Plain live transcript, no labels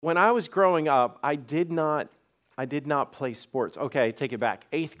When I was growing up, I did not play sports. Okay, I take it back.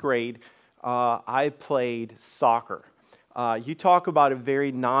 8th grade, I played soccer. You talk about a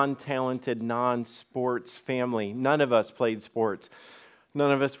very non-talented, non-sports family. None of us played sports.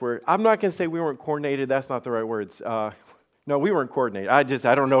 None of us were. I'm not going to say we weren't coordinated. That's not the right words. No, we weren't coordinated. I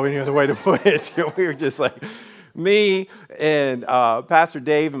don't know any other way to put it. We were just like me and Pastor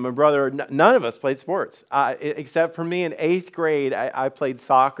Dave and my brother. None of us played sports except for me in 8th grade. I played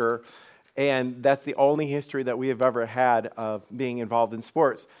soccer, and that's the only history that we have ever had of being involved in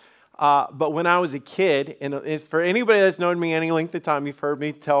sports. But when I was a kid, and for anybody that's known me any length of time, you've heard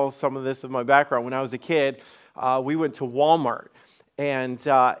me tell some of this of my background. When I was a kid, we went to Walmart. And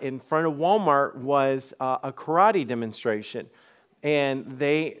in front of Walmart was a karate demonstration. And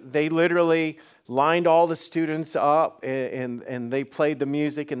they literally lined all the students up, and they played the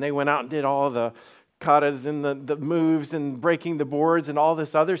music, and they went out and did all the katas and the moves and breaking the boards and all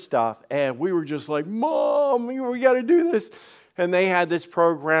this other stuff. And we were just like, Mom, we got to do this. And they had this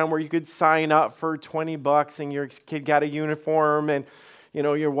program where you could sign up for $20 and your kid got a uniform and,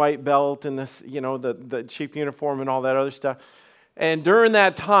 your white belt and this, the cheap uniform and all that other stuff. And during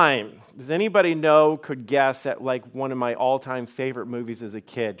that time, does anybody could guess at like one of my all-time favorite movies as a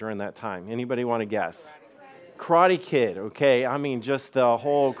kid during that time? Anybody want to guess? Karate Kid, okay? I mean, just the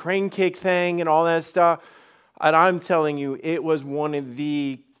whole crane kick thing and all that stuff. And I'm telling you, it was one of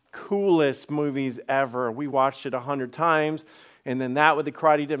the coolest movies ever. We watched it 100 times, and then that with the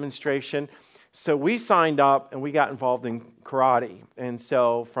karate demonstration. So we signed up, and we got involved in karate. And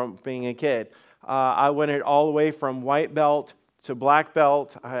so from being a kid, I went it all the way from white belt to black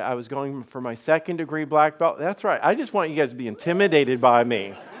belt. I was going for my 2nd degree black belt. That's right. I just want you guys to be intimidated by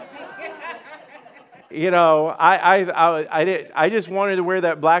me. I just wanted to wear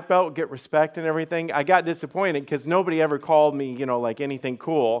that black belt, get respect and everything. I got disappointed because nobody ever called me, like anything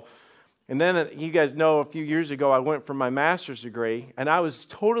cool. And then you guys know a few years ago I went for my master's degree, and I was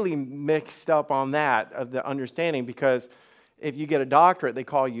totally mixed up on that, of the understanding, because if you get a doctorate, they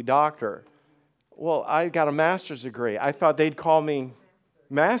call you doctor. Well, I got a master's degree. I thought they'd call me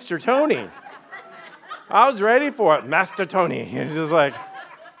Master Tony. I was ready for it, Master Tony. It's just like,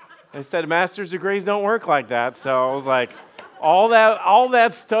 they said master's degrees don't work like that. So I was like, all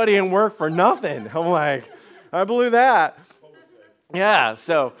that study and work for nothing. I'm like, I blew that. Yeah.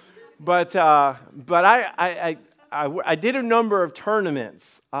 So, but I did a number of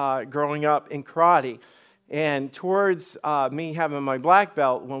tournaments growing up in karate. And towards me having my black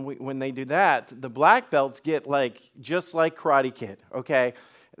belt, when they do that, the black belts get just like Karate Kid, okay?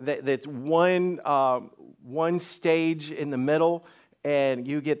 That's one stage in the middle, and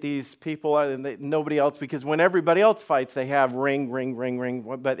you get these people and nobody else, because when everybody else fights, they have ring.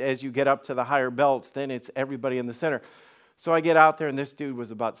 But as you get up to the higher belts, then it's everybody in the center. So I get out there, and this dude was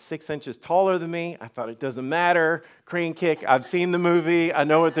about 6 inches taller than me. I thought, it doesn't matter. Crane kick. I've seen the movie. I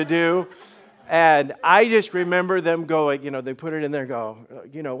know what to do. And I just remember them going, they put it in there and go,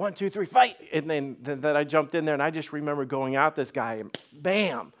 1, 2, 3, fight. And then I jumped in there, and I just remember going at this guy, and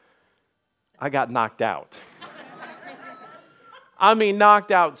bam, I got knocked out. I mean,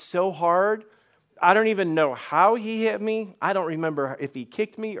 knocked out so hard. I don't even know how he hit me. I don't remember if he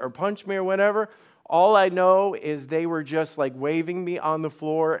kicked me or punched me or whatever. All I know is they were just like waving me on the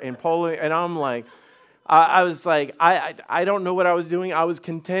floor and pulling, and I'm like, I was like, I don't know what I was doing. I was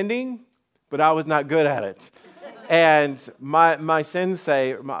contending, but I was not good at it. And my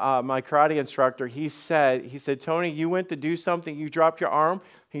sensei, my karate instructor, he said, Tony, you went to do something, you dropped your arm,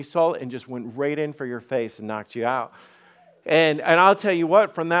 he saw it and just went right in for your face and knocked you out. And I'll tell you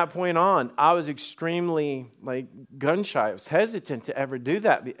what, from that point on, I was extremely gun shy. I was hesitant to ever do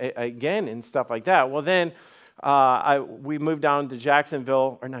that again and stuff like that. Well, then we moved down to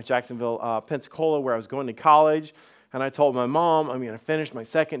Pensacola, where I was going to college. And I told my mom, I'm going to finish my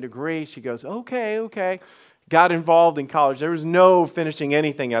 2nd degree. She goes, okay. Got involved in college. There was no finishing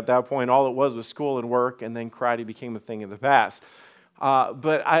anything at that point. All it was school and work, and then karate became a thing of the past.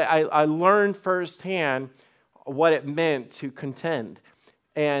 But I learned firsthand what it meant to contend.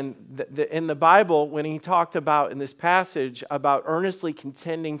 And in the Bible, when he talked about, in this passage, about earnestly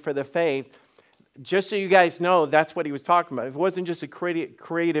contending for the faith, just so you guys know, that's what he was talking about. It wasn't just a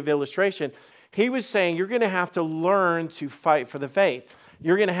creative illustration. He was saying you're going to have to learn to fight for the faith.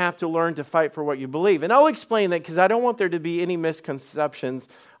 You're going to have to learn to fight for what you believe. And I'll explain that because I don't want there to be any misconceptions,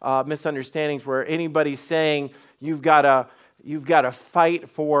 misunderstandings where anybody's saying you've got to fight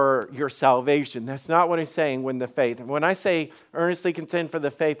for your salvation. That's not what I'm saying when the faith. When I say earnestly contend for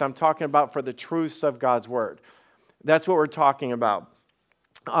the faith, I'm talking about for the truths of God's word. That's what we're talking about.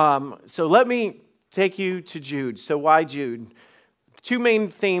 So let me take you to Jude. So why Jude? two main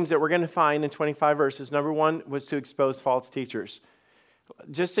themes that we're going to find in 25 verses. Number one was to expose false teachers.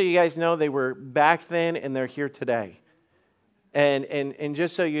 Just so you guys know, they were back then and they're here today. And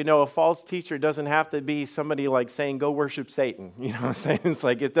just so you know, a false teacher doesn't have to be somebody like saying, go worship Satan. You know what I'm saying? It's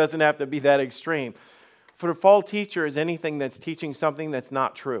like, it doesn't have to be that extreme. For a false teacher is anything that's teaching something that's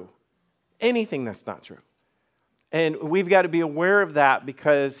not true. Anything that's not true. And we've got to be aware of that,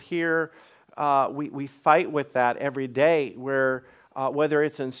 because here we fight with that every day, where whether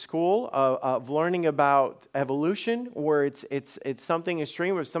it's in school of learning about evolution, or it's something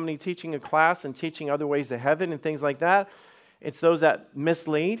extreme of somebody teaching a class and teaching other ways to heaven and things like that. It's those that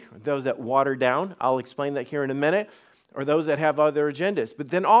mislead, those that water down. I'll explain that here in a minute. Or those that have other agendas. But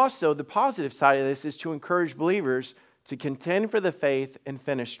then also the positive side of this is to encourage believers to contend for the faith and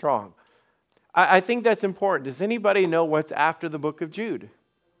finish strong. I think that's important. Does anybody know what's after the book of Jude?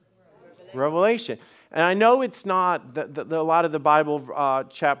 Revelation. And I know it's not, a lot of the Bible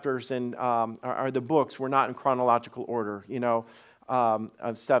chapters and or the books were not in chronological order,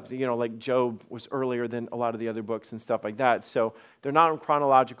 of stuff, like Job was earlier than a lot of the other books and stuff like that. So they're not in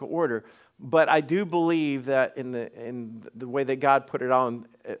chronological order. But I do believe that in the way that God put it on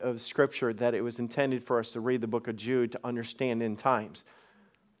of Scripture, that it was intended for us to read the book of Jude to understand end times.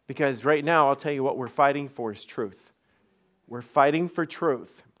 Because right now, I'll tell you what we're fighting for is truth. We're fighting for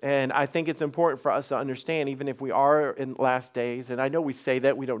truth. And I think it's important for us to understand, even if we are in last days, and I know we say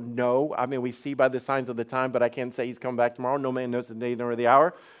that, we don't know. I mean, we see by the signs of the time, but I can't say he's coming back tomorrow. No man knows the day nor the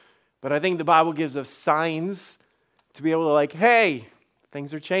hour. But I think the Bible gives us signs to be able to hey,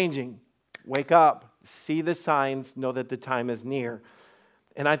 things are changing. Wake up, see the signs, know that the time is near.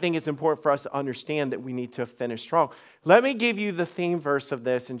 And I think it's important for us to understand that we need to finish strong. Let me give you the theme verse of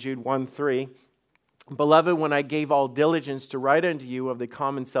this in Jude 1:3. Beloved, when I gave all diligence to write unto you of the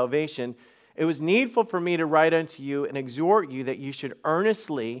common salvation, it was needful for me to write unto you and exhort you that you should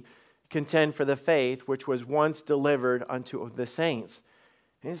earnestly contend for the faith which was once delivered unto the saints.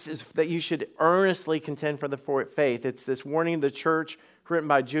 This is that you should earnestly contend for the faith. It's this warning of the church written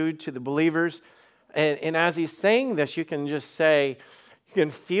by Jude to the believers. And as he's saying this, you can just say, you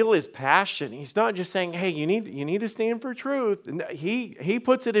can feel his passion. He's not just saying, hey, you need to stand for truth. He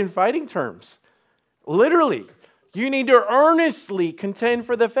puts it in fighting terms. Literally, you need to earnestly contend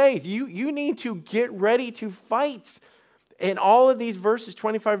for the faith. You need to get ready to fight. And all of these verses,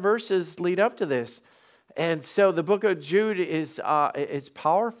 25 verses, lead up to this. And so the book of Jude is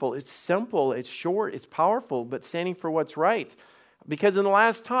powerful. It's simple. It's short. It's powerful, but standing for what's right. Because in the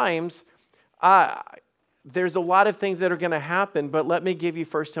last times, there's a lot of things that are going to happen, but let me give you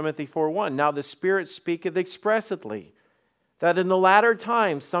 1 Timothy 4:1. Now the Spirit speaketh expressly, that in the latter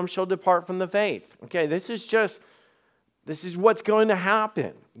times some shall depart from the faith. Okay, this is what's going to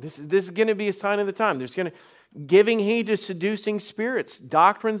happen. This is going to be a sign of the time. There's going to giving heed to seducing spirits,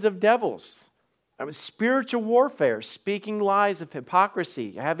 doctrines of devils, spiritual warfare, speaking lies of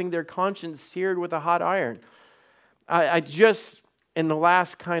hypocrisy, having their conscience seared with a hot iron. I just, in the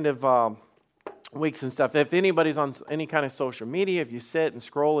last kind of weeks and stuff, if anybody's on any kind of social media, if you sit and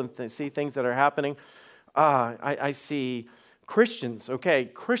scroll and see things that are happening, I see Christians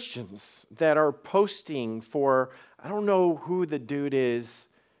that are posting for, I don't know who the dude is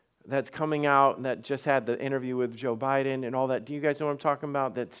that's coming out and that just had the interview with Joe Biden and all that. Do you guys know what I'm talking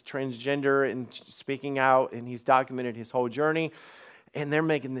about? That's transgender and speaking out, and he's documented his whole journey. And they're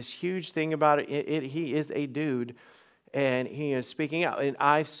making this huge thing about it. He is a dude, and he is speaking out. And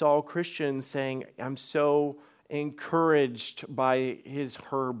I saw Christians saying, I'm so encouraged by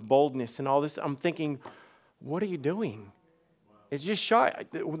her boldness and all this. I'm thinking, what are you doing? It's just shy.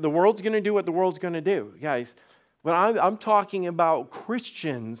 The world's going to do what the world's going to do, guys. But I'm talking about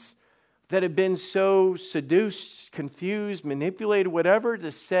Christians that have been so seduced, confused, manipulated, whatever,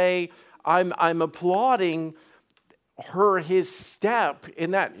 to say, I'm applauding his step. It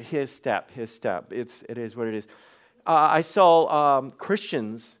is what it is. I saw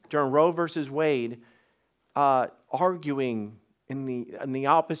Christians during Roe versus Wade arguing in the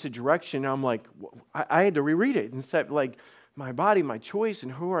opposite direction. I'm like, I had to reread it and said, like, my body, my choice,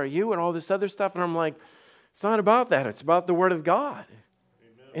 and who are you, and all this other stuff. And I'm like, it's not about that. It's about the Word of God.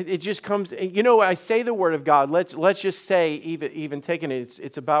 It just comes. I say the Word of God. Let's just say, even taking it,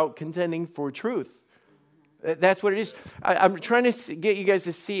 it's about contending for truth. That's what it is. I'm trying to get you guys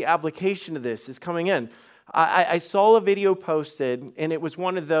to see application of this is coming in. I saw a video posted, and it was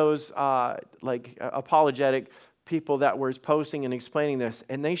one of those apologetic people that was posting and explaining this,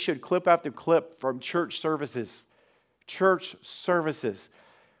 and they should clip after clip from church services,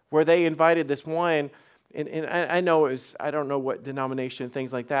 where they invited this one, and I know it was, I don't know what denomination,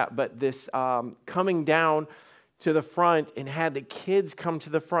 things like that, but this coming down to the front and had the kids come to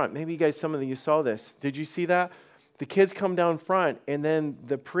the front. Maybe you guys, some of you saw this. Did you see that? The kids come down front, and then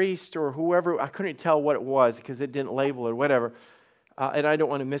the priest or whoever, I couldn't tell what it was because it didn't label or whatever, and I don't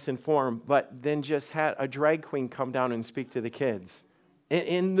want to misinform, but then just had a drag queen come down and speak to the kids.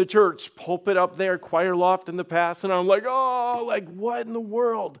 In the church, pulpit up there, choir loft in the past, and I'm like, oh, like what in the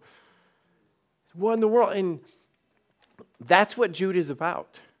world? What in the world? And that's what Jude is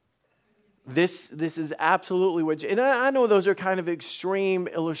about. This is absolutely what, and I know those are kind of extreme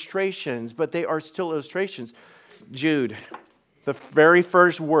illustrations, but they are still illustrations. Jude, the very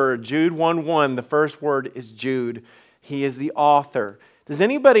first word, Jude 1:1, the first word is Jude. He is the author. Does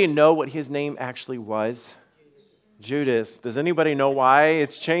anybody know what his name actually was? Judas. Does anybody know why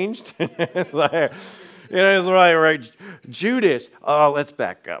it's changed? It's right. Judas. Oh, let's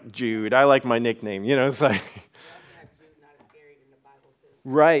back up. Jude. I like my nickname. It's like...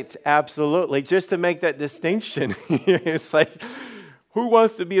 Right, absolutely. Just to make that distinction. It's like... Who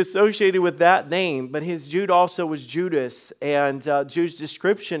wants to be associated with that name? But his Jude also was Judas. And Jude's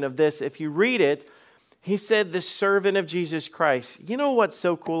description of this, if you read it, he said, the servant of Jesus Christ. You know what's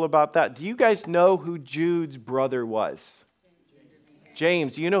so cool about that? Do you guys know who Jude's brother was?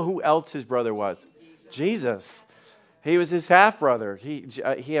 James. Do you know who else his brother was? Jesus. He was his half-brother.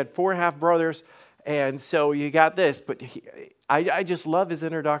 He had 4 half-brothers. And so you got this. But I just love his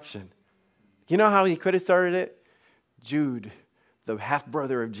introduction. You know how he could have started it? Jude, the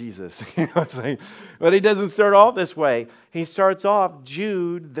half-brother of Jesus. But he doesn't start off this way. He starts off,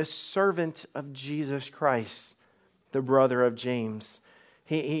 Jude, the servant of Jesus Christ, the brother of James.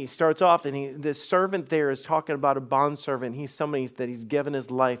 He starts off, and the servant there is talking about a bondservant. He's somebody that he's given his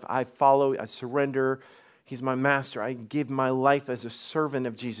life. I follow, I surrender. He's my master. I give my life as a servant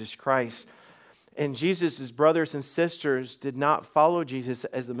of Jesus Christ. And Jesus' brothers and sisters did not follow Jesus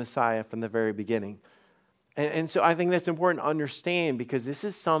as the Messiah from the very beginning. And so I think that's important to understand, because this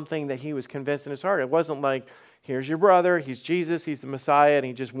is something that he was convinced in his heart. It wasn't like, here's your brother, he's Jesus, he's the Messiah, and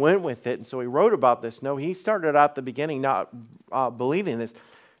he just went with it. And so he wrote about this. No, he started out the beginning not believing this.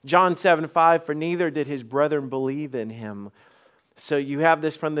 John 7:5, for neither did his brethren believe in him. So you have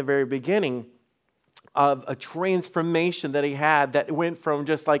this from the very beginning of a transformation that he had that went from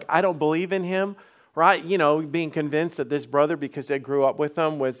just like, I don't believe in him, right? Being convinced that this brother, because they grew up with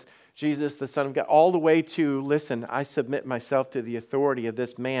him, was Jesus, the Son of God, all the way to, listen, I submit myself to the authority of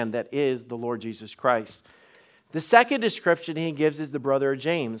this man that is the Lord Jesus Christ. The second description he gives is the brother of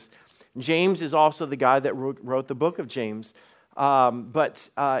James. James is also the guy that wrote the book of James. But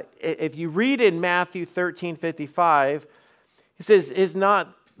if you read in Matthew 13:55, he says, is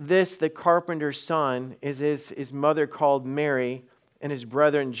not this the carpenter's son? Is his mother called Mary, and his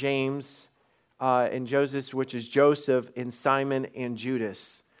brethren James and Joseph, which is Joseph, and Simon and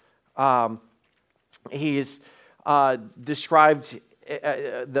Judas? He is described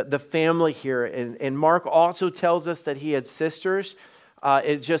the family here, and Mark also tells us that he had sisters.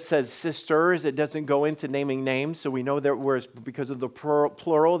 It just says sisters. It doesn't go into naming names, so we know there was, because of the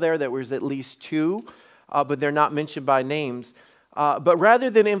plural there, that was at least 2, but they're not mentioned by names. But rather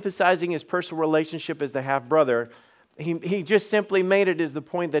than emphasizing his personal relationship as the half-brother, he just simply made it as the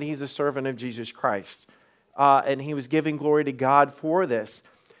point that he's a servant of Jesus Christ, and he was giving glory to God for this.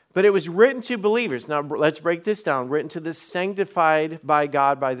 But it was written to believers. Now, let's break this down. Written to the sanctified by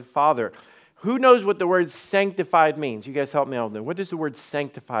God, by the Father. Who knows what the word sanctified means? You guys help me out there. What does the word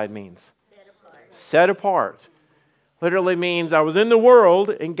sanctified means? Set apart. Set apart. Literally means I was in the world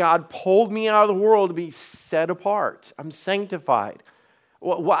and God pulled me out of the world to be set apart. I'm sanctified.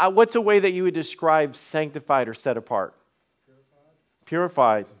 What's a way that you would describe sanctified or set apart?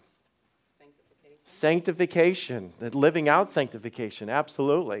 Purified. Sanctification, living out sanctification,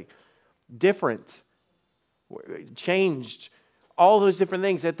 absolutely. Different, changed, all those different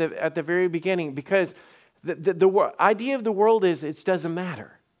things at the very beginning, because the idea of the world is it doesn't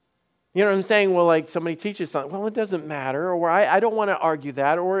matter. You know what I'm saying? Well, like somebody teaches something, well, it doesn't matter, or I don't want to argue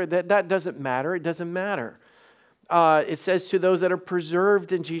that, or that doesn't matter, it doesn't matter. It says to those that are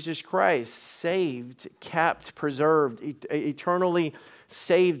preserved in Jesus Christ, saved, kept, preserved, eternally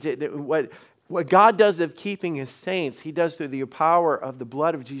saved. What God does of keeping his saints, he does through the power of the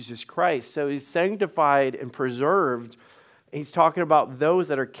blood of Jesus Christ. So he's sanctified and preserved. He's talking about those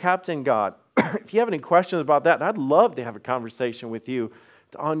that are kept in God. If you have any questions about that, I'd love to have a conversation with you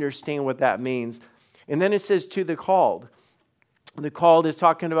to understand what that means. And then it says to the called. The called is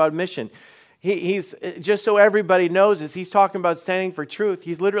talking about mission. He's just so everybody knows, as he's talking about standing for truth,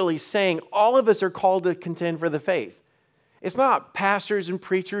 he's literally saying all of us are called to contend for the faith. It's not pastors and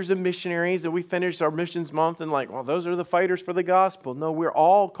preachers and missionaries that we finish our missions month and like, well, those are the fighters for the gospel. No, we're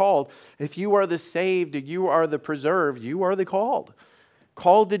all called. If you are the saved, you are the preserved, you are the called.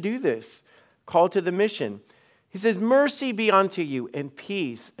 Called to do this. Called to the mission. He says, mercy be unto you, and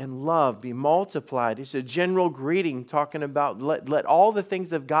peace and love be multiplied. It's a general greeting talking about let all the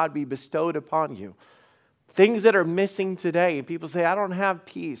things of God be bestowed upon you. Things that are missing today. And people say, I don't have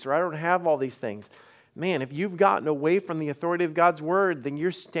peace, or I don't have all these things. Man, if you've gotten away from the authority of God's word, then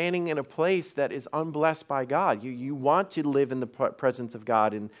you're standing in a place that is unblessed by God. You want to live in the presence of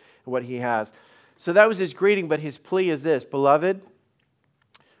God and what He has. So that was his greeting, but his plea is this: Beloved,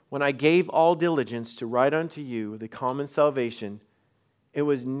 when I gave all diligence to write unto you the common salvation, it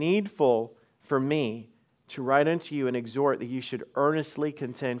was needful for me to write unto you and exhort that you should earnestly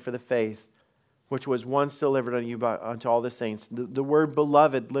contend for the faith which was once delivered unto you unto all the saints. The word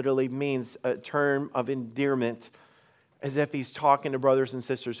beloved literally means a term of endearment, as if he's talking to brothers and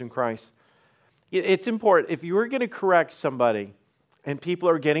sisters in Christ. It's important. If you were going to correct somebody and people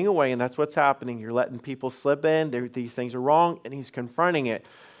are getting away, and that's what's happening, you're letting people slip in, these things are wrong, and he's confronting it.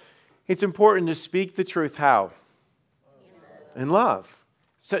 It's important to speak the truth how? In love.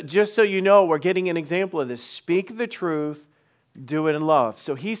 So just so you know, we're getting an example of this. Speak the truth, do it in love.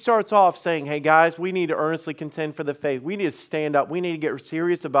 So he starts off saying, hey guys, we need to earnestly contend for the faith. We need to stand up. We need to get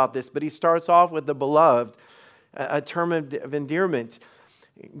serious about this. But he starts off with the beloved, a term of endearment.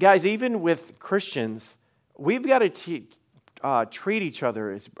 Guys, even with Christians, we've got to treat each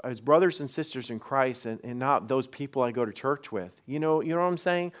other as brothers and sisters in Christ and not those people I go to church with. You know what I'm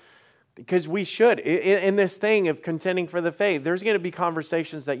saying? Because we should. In this thing of contending for the faith, there's going to be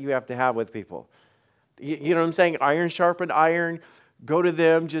conversations that you have to have with people. You know what I'm saying? Iron sharpened iron. Go to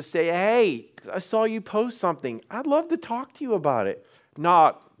them. Just say, hey, I saw you post something. I'd love to talk to you about it.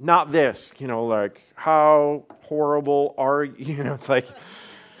 Not this, like, how horrible are you? It's like,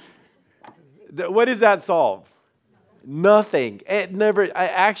 what does that solve? Nothing. It never,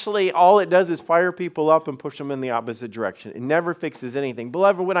 actually, all it does is fire people up and push them in the opposite direction. It never fixes anything.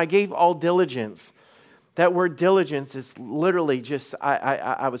 Beloved, when I gave all diligence, that word diligence is literally just,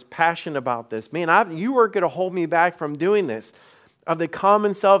 I was passionate about this. Man, you weren't going to hold me back from doing this. Of the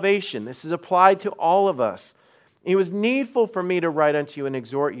common salvation, this is applied to all of us. It was needful for me to write unto you and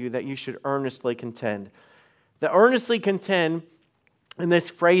exhort you that you should earnestly contend. The earnestly contend, and this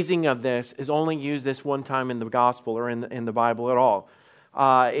phrasing of this is only used this one time in the gospel or in the Bible at all.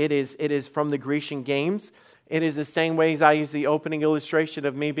 It is from the Grecian games. It is the same way as I use the opening illustration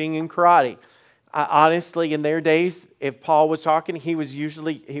of me being in karate. Honestly, in their days, if Paul was talking, he was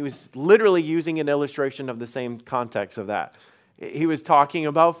literally using an illustration of the same context of that. He was talking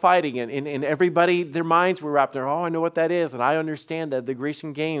about fighting, and everybody, their minds were wrapped in, I know what that is, and I understand that the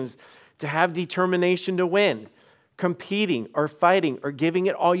Grecian games, to have determination to win, competing or fighting or giving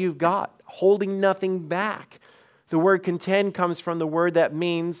it all you've got, holding nothing back. The word contend comes from the word that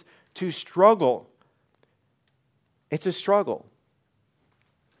means to struggle. It's a struggle.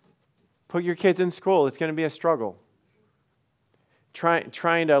 Put your kids in school, it's going to be a struggle. Trying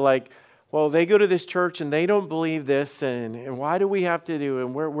to they go to this church and they don't believe this, and why do we have to do,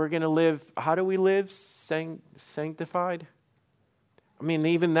 and we're going to live, how do we live? Sanctified? I mean,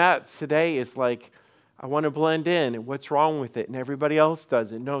 even that today is like, I want to blend in, and what's wrong with it? And everybody else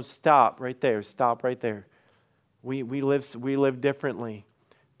does it. No, stop right there. Stop right there. We live differently.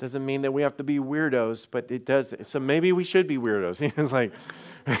 Doesn't mean that we have to be weirdos, but it does. So maybe we should be weirdos. It's like,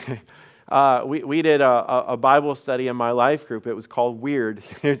 we did a Bible study in my life group. It was called Weird.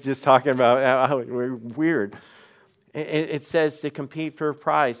 It was just talking about how we're weird. It says to compete for a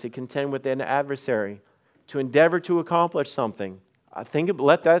prize, to contend with an adversary, to endeavor to accomplish something.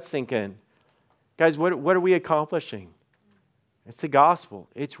 Let that sink in. Guys, what are we accomplishing? It's the gospel.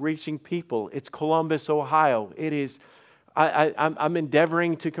 It's reaching people. It's Columbus, Ohio. It is, I'm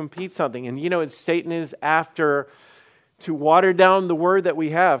endeavoring to compete something. And Satan is after to water down the word that we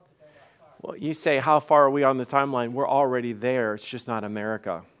have. Well, you say, how far are we on the timeline? We're already there. It's just not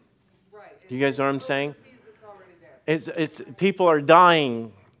America. Right. You guys know what I'm saying? It's people are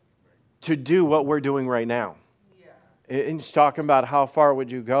dying to do what we're doing right now. And just talking about how far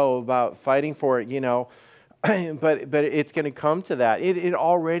would you go about fighting for it, but it's going to come to that. It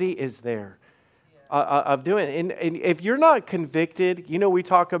already is there of doing it. And if you're not convicted, we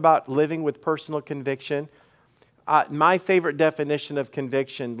talk about living with personal conviction. My favorite definition of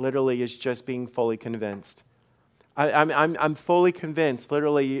conviction literally is just being fully convinced. I'm fully convinced.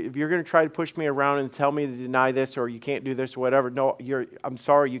 Literally, if you're going to try to push me around and tell me to deny this or you can't do this or whatever, no, I'm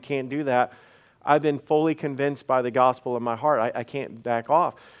sorry, you can't do that. I've been fully convinced by the gospel in my heart. I can't back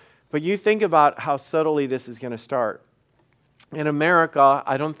off. But you think about how subtly this is going to start. in America,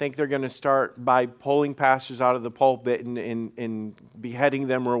 I don't think they're going to start by pulling pastors out of the pulpit and beheading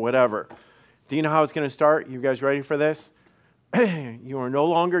them or whatever. Do you know how it's going to start? You guys ready for this? You are no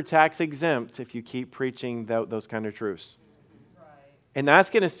longer tax exempt if you keep preaching those kind of truths. Right. And that's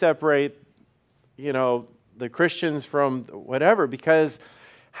going to separate, the Christians from whatever, because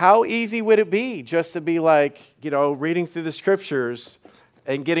how easy would it be just to be like, reading through the scriptures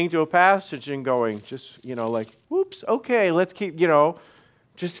and getting to a passage and going, whoops, okay, let's keep,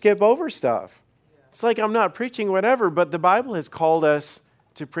 just skip over stuff. Yeah. It's like I'm not preaching whatever, but the Bible has called us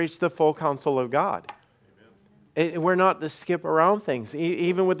to preach the full counsel of God. We're not to skip around things.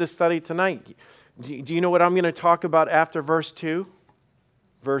 Even with the study tonight, do you know what I'm going to talk about after verse 2?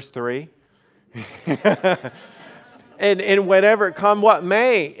 Verse 3? and whatever, come what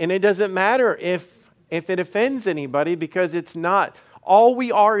may. And it doesn't matter if it offends anybody, because it's not. All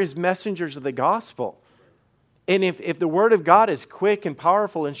we are is messengers of the gospel. And if the word of God is quick and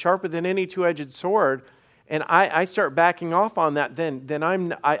powerful and sharper than any two-edged sword, and I start backing off on that, then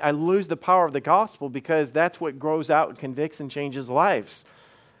I lose the power of the gospel, because that's what grows out and convicts and changes lives.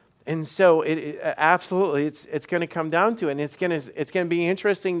 And so absolutely, it's going to come down to it. And it's going to be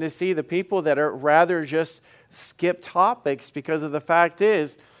interesting to see the people that are rather just skip topics, because of the fact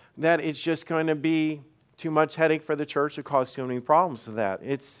is that it's just going to be too much headache for the church to cause too many problems with that.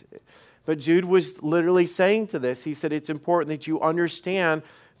 But Jude was literally saying to this, he said, it's important that you understand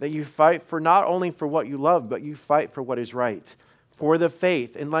that you fight for not only for what you love, but you fight for what is right, for the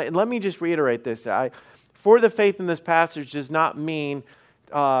faith. And let me just reiterate this. For the faith in this passage does not mean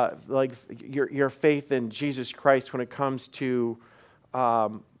like your faith in Jesus Christ when it comes to,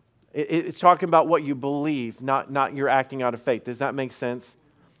 it's talking about what you believe, not your acting out of faith. Does that make sense?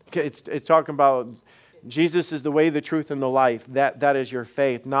 Okay, it's talking about Jesus is the way, the truth, and the life. That is your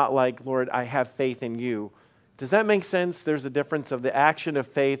faith, not like, Lord, I have faith in you. Does that make sense? There's a difference of the action of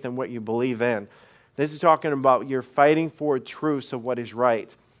faith and what you believe in. This is talking about you're fighting for truths of what is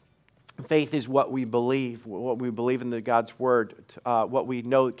right. Faith is what we believe in God's word, what we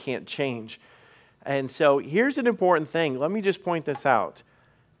know can't change. And so here's an important thing. Let me just point this out.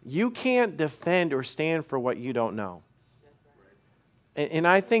 You can't defend or stand for what you don't know. And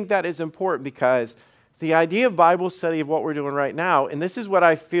I think that is important, because the idea of Bible study of what we're doing right now, and this is what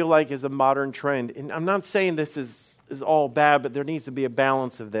I feel like is a modern trend, and I'm not saying this is all bad, but there needs to be a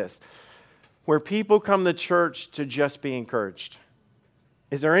balance of this, where people come to church to just be encouraged.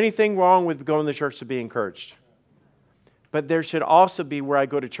 Is there anything wrong with going to church to be encouraged? But there should also be where I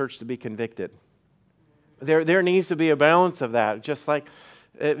go to church to be convicted. There needs to be a balance of that. Just like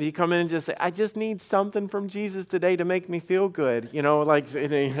if you come in and just say, I just need something from Jesus today to make me feel good. We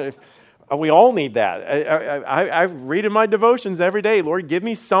all need that. I read in my devotions every day, Lord, give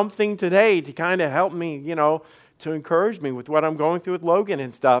me something today to kind of help me, to encourage me with what I'm going through with Logan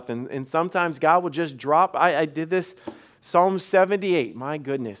and stuff. And sometimes God will just drop. I did this, Psalm 78. My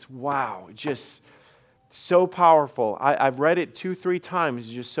goodness. Wow. Just so powerful. I've read it 2-3 times.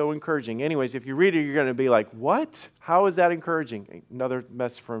 It's just so encouraging. Anyways, if you read it, you're going to be like, what? How is that encouraging? Another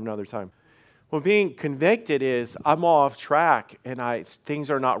message for another time. Well, being convicted is I'm off track and things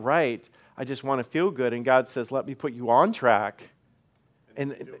are not right. I just want to feel good. And God says, let me put you on track.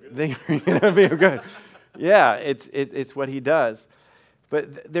 And then you're going to feel good. Yeah, it's what he does.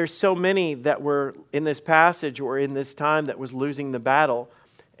 But there's so many that were in this passage or in this time that was losing the battle.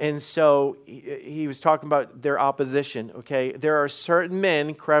 And so he was talking about their opposition, okay? There are certain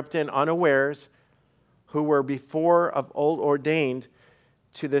men crept in unawares who were before of old ordained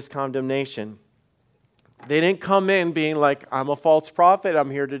to this condemnation. They didn't come in being like, I'm a false prophet,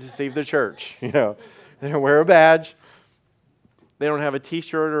 I'm here to deceive the church. They don't wear a badge. They don't have a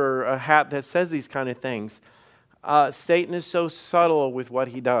t-shirt or a hat that says these kind of things. Satan is so subtle with what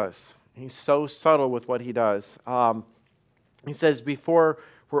he does. He's so subtle with what he does. He says before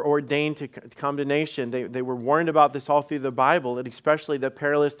we're ordained to condemnation, they were warned about this all through the Bible, and especially that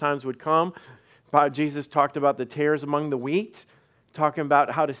perilous times would come. Jesus talked about the tares among the wheat, talking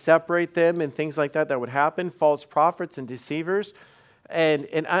about how to separate them and things like that would happen, false prophets and deceivers.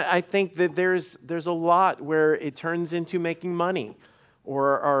 And I think that there's a lot where it turns into making money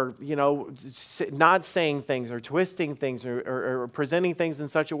or not saying things or twisting things or presenting things in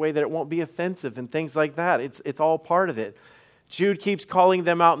such a way that it won't be offensive and things like that. It's all part of it. Jude keeps calling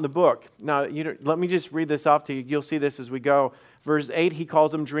them out in the book. Now, let me just read this off to you. You'll see this as we go. Verse 8, he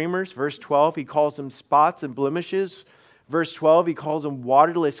calls them dreamers. Verse 12, he calls them spots and blemishes. Verse 12, he calls them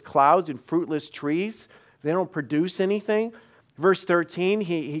waterless clouds and fruitless trees. They don't produce anything. Verse 13,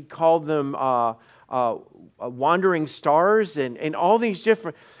 he called them wandering stars and all these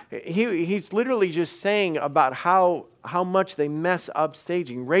different... He's literally just saying about how much they mess up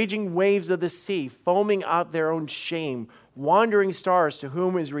staging. Raging waves of the sea, foaming out their own shame. Wandering stars, to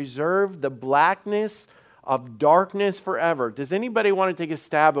whom is reserved the blackness of darkness forever. Does anybody want to take a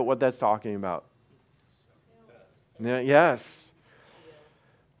stab at what that's talking about? Yeah, yes.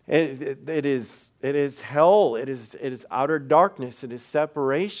 It is hell. It is outer darkness. It is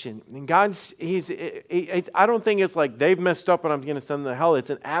separation. And I don't think it's like they've messed up and I'm going to send them to hell. It's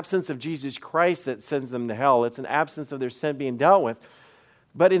an absence of Jesus Christ that sends them to hell. It's an absence of their sin being dealt with.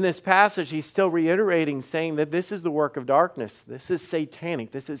 But in this passage, he's still reiterating, saying that this is the work of darkness. This is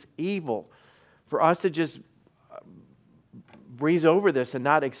satanic. This is evil. For us to just breeze over this and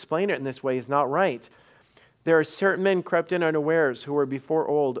not explain it in this way is not right. There are certain men crept in unawares who were before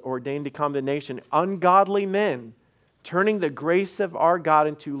old ordained to condemnation, ungodly men, turning the grace of our God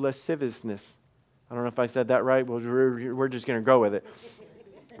into lasciviousness. I don't know if I said that right. Well, we're just going to go with it.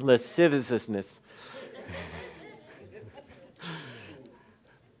 Lasciviousness.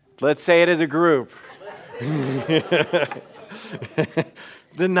 Let's say it as a group.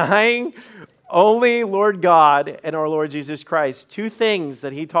 Denying only Lord God and our Lord Jesus Christ. Two things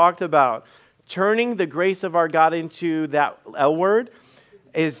that he talked about. Turning the grace of our God into that L word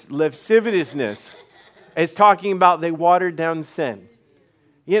is lasciviousness. It's talking about they watered down sin.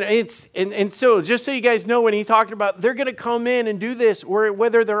 And so just so you guys know, when he talked about they're going to come in and do this, or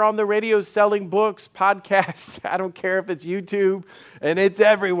whether they're on the radio selling books, podcasts, I don't care if it's YouTube, and it's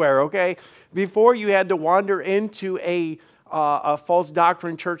everywhere, okay? Before you had to wander into a false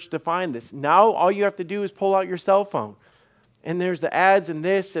doctrine church to find this. Now all you have to do is pull out your cell phone. And there's the ads and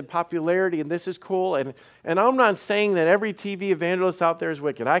this and popularity and this is cool. And I'm not saying that every TV evangelist out there is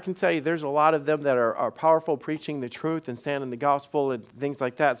wicked. I can tell you there's a lot of them that are powerful preaching the truth and standing the gospel and things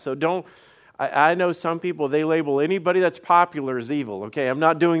like that. So I know some people, they label anybody that's popular as evil. Okay, I'm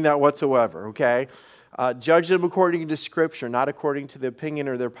not doing that whatsoever. Okay, judge them according to Scripture, not according to the opinion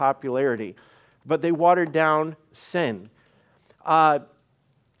or their popularity. But they watered down sin. Can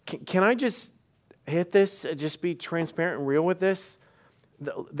I just hit this, just be transparent and real with this?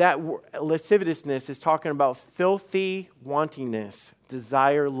 That lasciviousness is talking about filthy wantingness,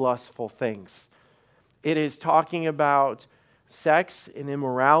 desire lustful things. It is talking about sex and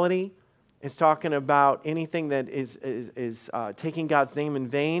immorality. It's talking about anything that is taking God's name in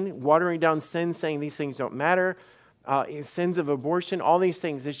vain, watering down sin, saying these things don't matter, sins of abortion, all these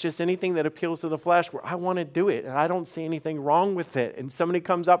things. It's just anything that appeals to the flesh where I want to do it and I don't see anything wrong with it. And somebody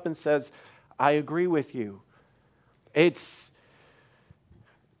comes up and says, I agree with you. Can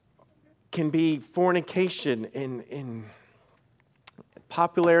be fornication in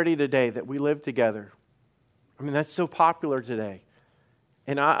popularity today that we live together. I mean, that's so popular today.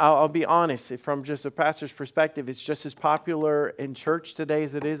 And I'll be honest, from just a pastor's perspective, it's just as popular in church today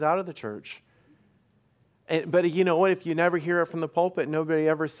as it is out of the church. But you know what? If you never hear it from the pulpit, nobody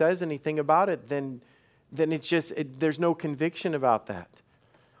ever says anything about it, then it's just, there's no conviction about that.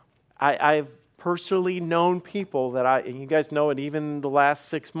 I've personally known people that and you guys know it, even the last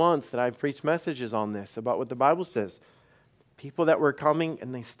 6 months that I've preached messages on this, about what the Bible says. People that were coming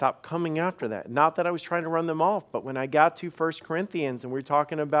and they stopped coming after that. Not that I was trying to run them off, but when I got to 1 Corinthians and we were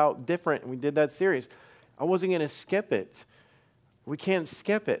talking about different, and we did that series, I wasn't going to skip it. We can't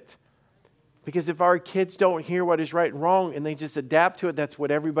skip it. Because if our kids don't hear what is right and wrong and they just adapt to it, that's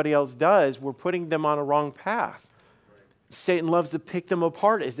what everybody else does, we're putting them on a wrong path. Satan loves to pick them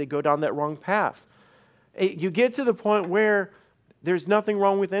apart as they go down that wrong path. You get to the point where there's nothing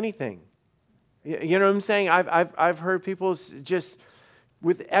wrong with anything. You know what I'm saying? I've heard people just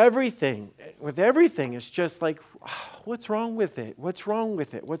with everything, it's just like, what's wrong with it? What's wrong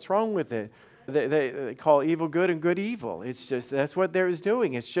with it? What's wrong with it? They call evil good and good evil. It's just, that's what they're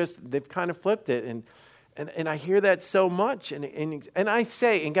doing. It's just, they've kind of flipped it. And I hear that so much. And I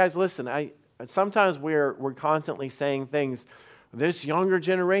say, and guys, listen, sometimes we're constantly saying things, this younger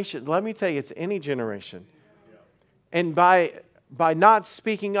generation, let me tell you, it's any generation. And by not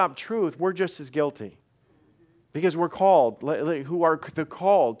speaking up truth, we're just as guilty. Because we're called, who are the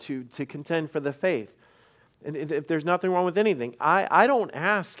called to contend for the faith. And if there's nothing wrong with anything, I don't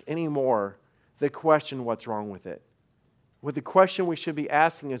ask anymore the question, what's wrong with it? What the question we should be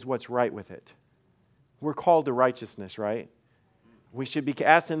asking is, what's right with it? We're called to righteousness, right? We should be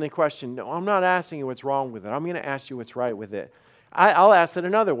asking the question, no, I'm not asking you what's wrong with it. I'm going to ask you what's right with it. I'll ask it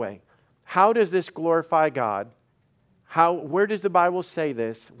another way. How does this glorify God? Where does the Bible say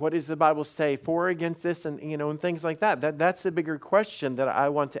this? What does the Bible say for or against this? And and things like that. That's the bigger question that I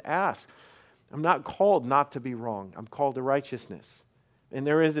want to ask. I'm not called not to be wrong. I'm called to righteousness. And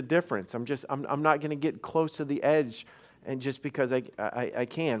there is a difference. I'm not going to get close to the edge and just because I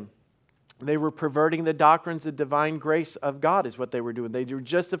can. They were perverting the doctrines of divine grace of God is what they were doing. They were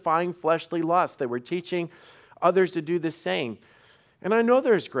justifying fleshly lust. They were teaching others to do the same. And I know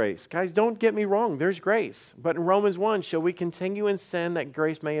there's grace. Guys, don't get me wrong. There's grace. But in Romans 1, shall we continue in sin that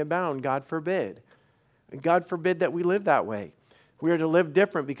grace may abound? God forbid. And God forbid that we live that way. We are to live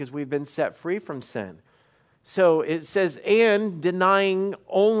different because we've been set free from sin. So it says, and denying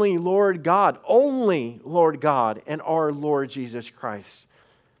only Lord God, and our Lord Jesus Christ.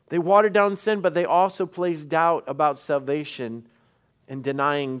 They watered down sin, but they also placed doubt about salvation and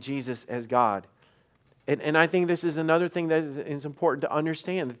denying Jesus as God. And I think this is another thing that is important to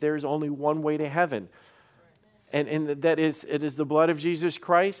understand, that there is only one way to heaven. And that is, it is the blood of Jesus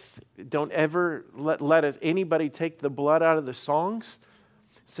Christ. Don't ever let anybody take the blood out of the songs.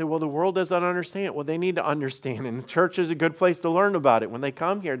 Say, well, the world doesn't understand. Well, they need to understand. And the church is a good place to learn about it. When they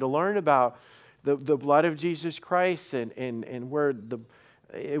come here to learn about the blood of Jesus Christ and where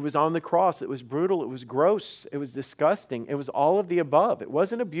it was on the cross. It was brutal. It was gross. It was disgusting. It was all of the above. It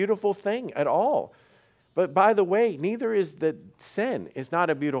wasn't a beautiful thing at all. But by the way, neither is the sin. It's not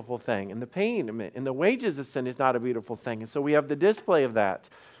a beautiful thing. And the pain and the wages of sin is not a beautiful thing. And so we have the display of that.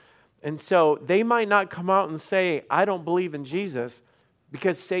 And so they might not come out and say, I don't believe in Jesus,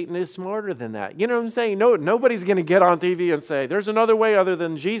 because Satan is smarter than that. You know what I'm saying? No, nobody's going to get on TV and say, there's another way other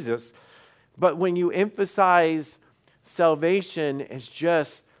than Jesus. But when you emphasize salvation as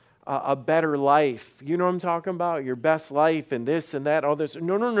just a better life, you know what I'm talking about? Your best life and this and that, all this.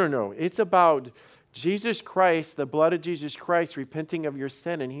 No. It's about Jesus Christ, the blood of Jesus Christ, repenting of your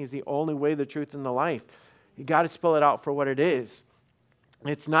sin, and He's the only way, the truth, and the life. You got to spell it out for what it is.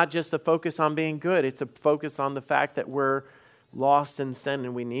 It's not just a focus on being good. It's a focus on the fact that we're lost in sin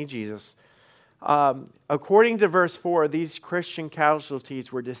and we need Jesus. According to verse 4, these Christian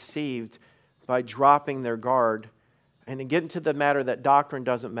casualties were deceived by dropping their guard and to get into the matter that doctrine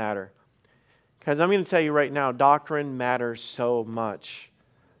doesn't matter. Because I'm going to tell you right now, doctrine matters so much.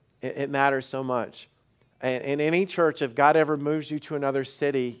 It matters so much. And in any church, if God ever moves you to another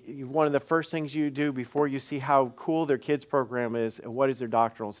city, one of the first things you do before you see how cool their kids program is, what is their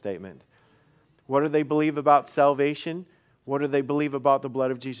doctrinal statement? What do they believe about salvation? What do they believe about the blood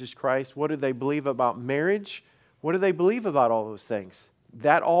of Jesus Christ? What do they believe about marriage? What do they believe about all those things?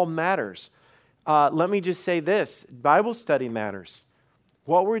 That all matters. Let me just say this. Bible study matters.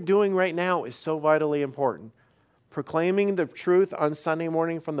 What we're doing right now is so vitally important. Proclaiming the truth on Sunday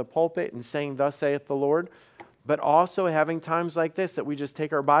morning from the pulpit and saying, thus saith the Lord, but also having times like this that we just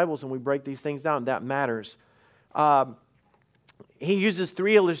take our Bibles and we break these things down. That matters. He uses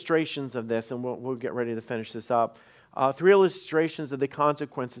 3 illustrations of this, and we'll get ready to finish this up. 3 illustrations of the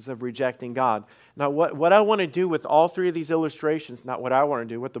consequences of rejecting God. Now, what I want to do with all 3 of these illustrations, not what I want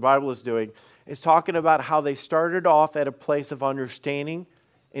to do, what the Bible is doing, is talking about how they started off at a place of understanding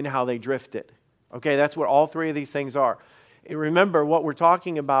and how they drifted. Okay, that's what all 3 of these things are. And remember, what we're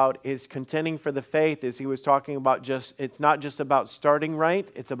talking about is contending for the faith, is he was talking about it's not just about starting right,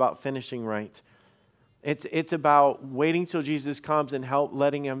 it's about finishing right. It's about waiting till Jesus comes and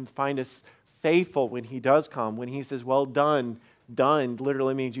letting Him find us faithful when He does come. When He says, well done,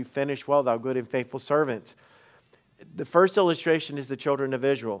 literally means you finished well, thou good and faithful servant. The first illustration is the children of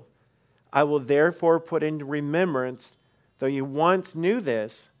Israel. I will therefore put into remembrance, though you once knew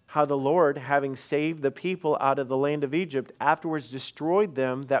this, how the Lord, having saved the people out of the land of Egypt, afterwards destroyed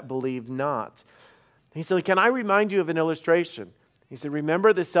them that believed not. He said, can I remind you of an illustration? He said,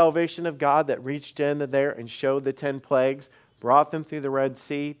 remember the salvation of God that reached in there and showed the 10 plagues, brought them through the Red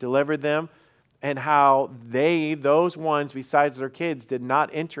Sea, delivered them, and how those ones besides their kids, did not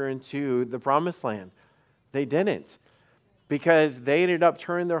enter into the promised land. They didn't, because they ended up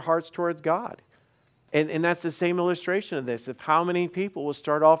turning their hearts towards God. And that's the same illustration of this, of how many people will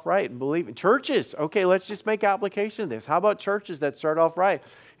start off right and believe in churches. Okay, let's just make application of this. How about churches that start off right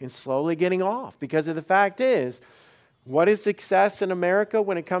and slowly getting off? Because the fact is, what is success in America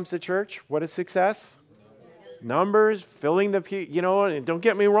when it comes to church? What is success? Numbers, filling the pew. And don't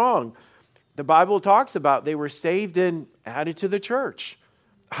get me wrong. The Bible talks about they were saved and added to the church.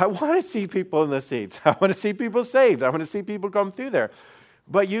 I want to see people in the seats. I want to see people saved. I want to see people come through there.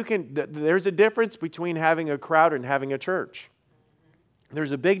 But there's a difference between having a crowd and having a church.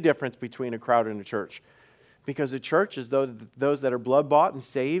 There's a big difference between a crowd and a church. Because a church is those that are blood-bought and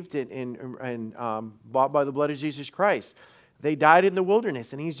saved and bought by the blood of Jesus Christ. They died in the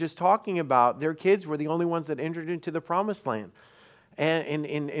wilderness, and he's just talking about their kids were the only ones that entered into the promised land. And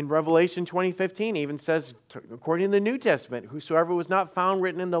in Revelation 20:15 even says, according to the New Testament, whosoever was not found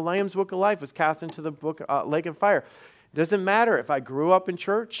written in the Lamb's book of life was cast into the lake of fire. It doesn't matter if I grew up in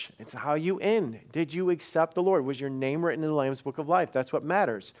church. It's how you end. Did you accept the Lord? Was your name written in the Lamb's Book of Life? That's what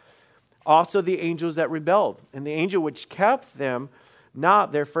matters. Also the angels that rebelled. And the angel which kept them,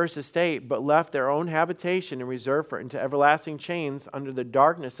 not their first estate, but left their own habitation and reserved for into everlasting chains under the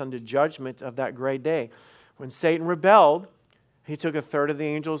darkness, under judgment of that great day. When Satan rebelled, he took a third of the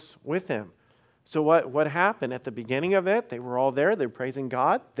angels with him. So what happened? At the beginning of it, they were all there. They were praising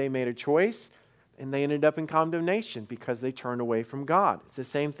God. They made a choice, and they ended up in condemnation because they turned away from God. It's the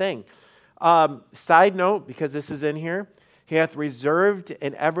same thing. Side note, because this is in here, he hath reserved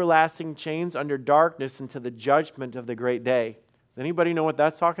in everlasting chains under darkness until the judgment of the great day. Does anybody know what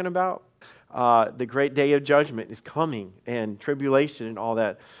that's talking about? The great day of judgment is coming, and tribulation and all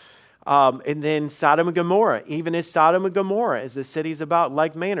that. And then Sodom and Gomorrah, even as Sodom and Gomorrah, as the cities about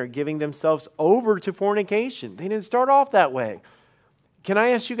like manner, giving themselves over to fornication. They didn't start off that way. Can I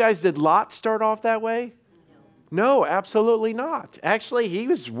ask you guys, did Lot start off that way? No, absolutely not. Actually, he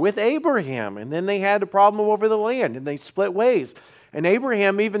was with Abraham, and then they had a problem over the land, and they split ways. And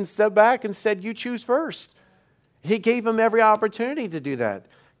Abraham even stepped back and said, you choose first. He gave him every opportunity to do that.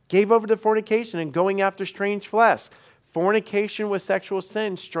 Gave over to fornication and going after strange flesh. Fornication was sexual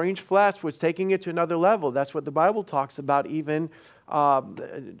sin. Strange flesh was taking it to another level. That's what the Bible talks about, even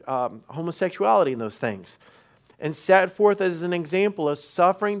homosexuality and those things. And set forth as an example of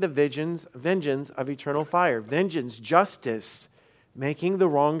suffering the vengeance of eternal fire. Vengeance, justice, making the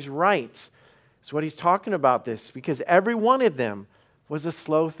wrongs right. That's what he's talking about this, because every one of them was a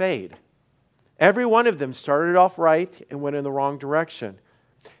slow fade. Every one of them started off right and went in the wrong direction.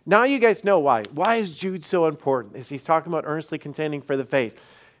 Now you guys know why. Why is Jude so important? As he's talking about earnestly contending for the faith.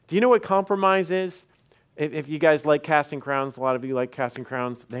 Do you know what compromise is? If you guys like Casting Crowns, a lot of you like Casting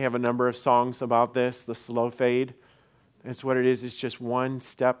Crowns, they have a number of songs about this, the slow fade. That's what it is. It's just one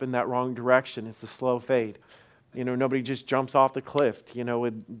step in that wrong direction. It's the slow fade. You know, nobody just jumps off the cliff. You know,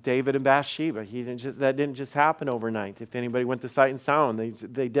 with David and Bathsheba, that didn't just happen overnight. If anybody went to Sight and Sound,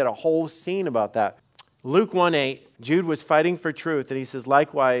 they did a whole scene about that. Luke 1:8, Jude was fighting for truth, and he says,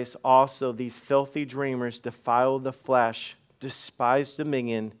 likewise, also these filthy dreamers defile the flesh, despise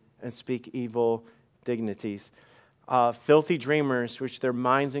dominion, and speak evil dignities. Filthy dreamers, which their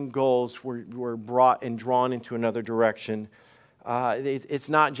minds and goals were brought and drawn into another direction. It's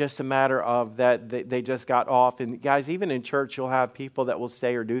not just a matter of that they just got off. And guys, even in church, you'll have people that will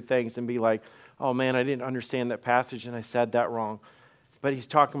say or do things and be like, oh man, I didn't understand that passage and I said that wrong. But he's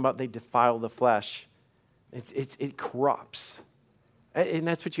talking about they defile the flesh. It corrupts. And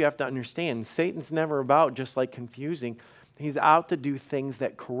that's what you have to understand. Satan's never about just like confusing. He's out to do things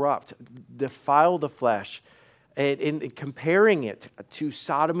that corrupt, defile the flesh, and comparing it to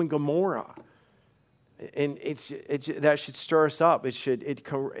Sodom and Gomorrah. And that should stir us up.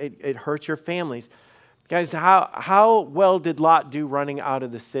 It hurts your families. Guys, how well did Lot do running out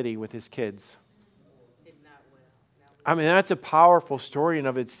of the city with his kids? Did not well. I mean, that's a powerful story in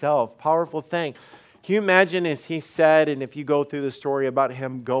of itself. Powerful thing. Can you imagine, as he said, and if you go through the story about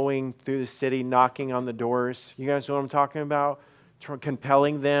him going through the city, knocking on the doors, you guys know what I'm talking about?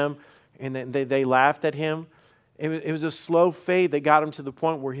 Compelling them, and then they laughed at him. It was a slow fade that got him to the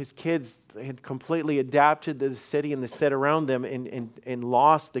point where his kids had completely adapted to the city and the set around them and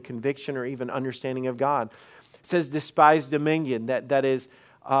lost the conviction or even understanding of God. It says despise dominion, that is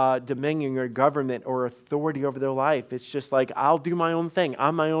dominion or government or authority over their life. It's just like, I'll do my own thing.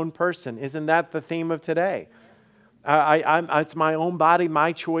 I'm my own person. Isn't that the theme of today? It's my own body,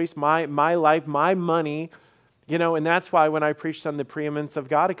 my choice, my life, my money. You know, and that's why when I preached on the preeminence of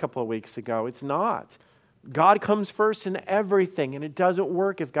God a couple of weeks ago, it's not. God comes first in everything, and it doesn't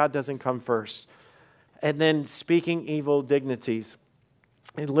work if God doesn't come first. And then speaking evil dignities.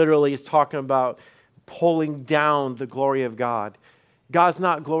 It literally is talking about pulling down the glory of God. God's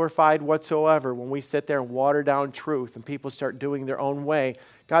not glorified whatsoever when we sit there and water down truth and people start doing their own way.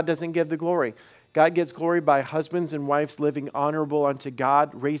 God doesn't give the glory. God gets glory by husbands and wives living honorable unto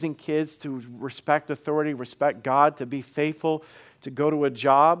God, raising kids to respect authority, respect God, to be faithful, to go to a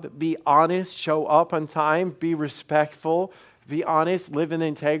job, be honest, show up on time, be respectful, be honest, live in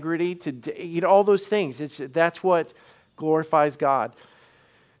integrity, all those things. That's what glorifies God.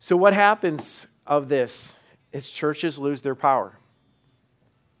 So what happens of this is churches lose their power.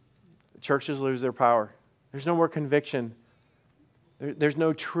 Churches lose their power. There's no more conviction. There's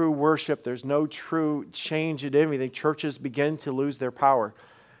no true worship. There's no true change in anything. Churches begin to lose their power.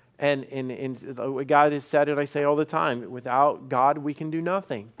 And God has said it, I say all the time, without God, we can do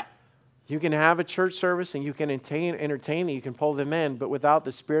nothing. You can have a church service and you can entertain and you can pull them in, but without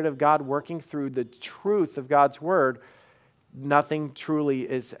the Spirit of God working through the truth of God's Word, nothing truly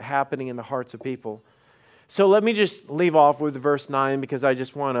is happening in the hearts of people. So let me just leave off with verse 9 because I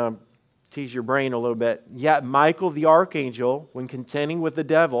just want to tease your brain a little bit. Yet Michael the archangel, when contending with the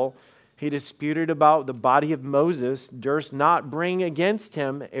devil, he disputed about the body of Moses, durst not bring against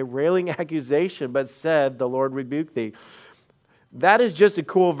him a railing accusation, but said, the Lord rebuke thee. That is just a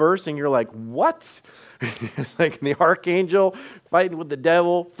cool verse, and you're like, what? It's like the archangel fighting with the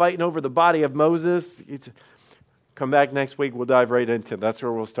devil, fighting over the body of Moses. Come back next week, we'll dive right into it. That's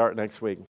where we'll start next week.